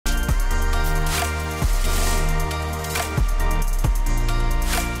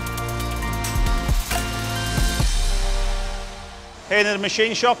Here in the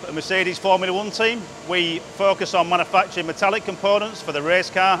machine shop at Mercedes Formula One team, we focus on manufacturing metallic components for the race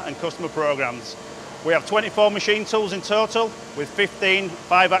car and customer programs. We have 24 machine tools in total with 15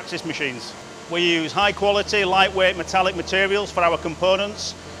 5-axis machines. We use high quality, lightweight metallic materials for our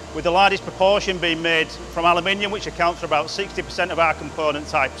components, with the largest proportion being made from aluminium, which accounts for about 60% of our component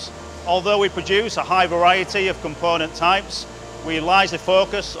types. Although we produce a high variety of component types, we largely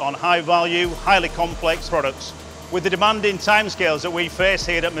focus on high value, highly complex products. With the demanding timescales that we face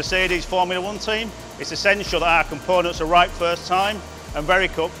here at Mercedes Formula One team, it's essential that our components are right first time, and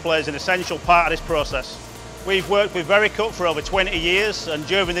Vericut plays an essential part of this process. We've worked with Vericut for over 20 years, and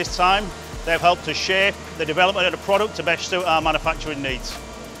during this time, they've helped us shape the development of the product to best suit our manufacturing needs.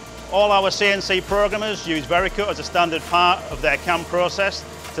 All our CNC programmers use Vericut as a standard part of their CAM process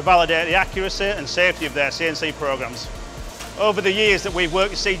to validate the accuracy and safety of their CNC programs. Over the years that we've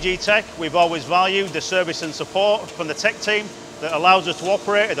worked at CG Tech, we've always valued the service and support from the tech team that allows us to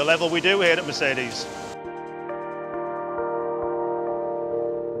operate at the level we do here at Mercedes.